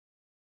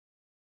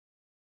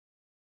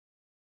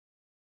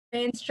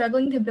brands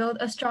struggling to build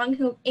a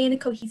strong and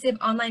cohesive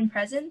online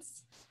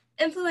presence?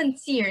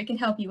 Influenseer can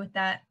help you with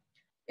that.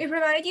 We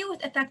provide you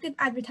with effective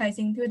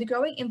advertising through the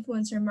growing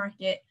influencer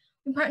market.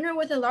 We partner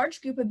with a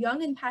large group of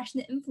young and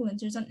passionate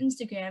influencers on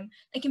Instagram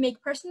that can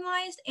make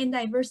personalized and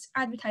diverse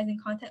advertising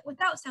content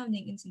without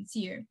sounding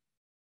insincere.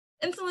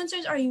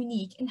 Influencers are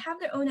unique and have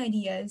their own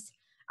ideas.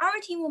 Our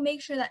team will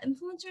make sure that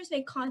influencers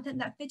make content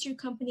that fits your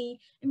company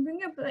and bring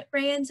your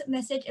brand's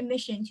message and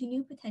mission to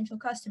new potential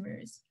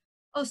customers.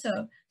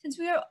 Also, since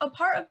we are a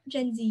part of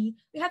Gen Z,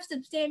 we have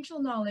substantial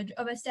knowledge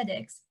of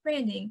aesthetics,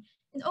 branding,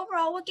 and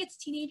overall what gets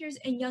teenagers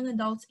and young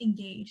adults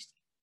engaged.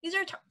 These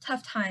are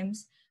tough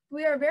times, but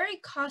we are very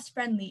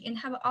cost-friendly and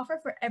have an offer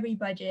for every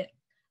budget.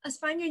 Let's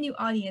find your new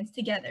audience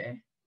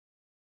together.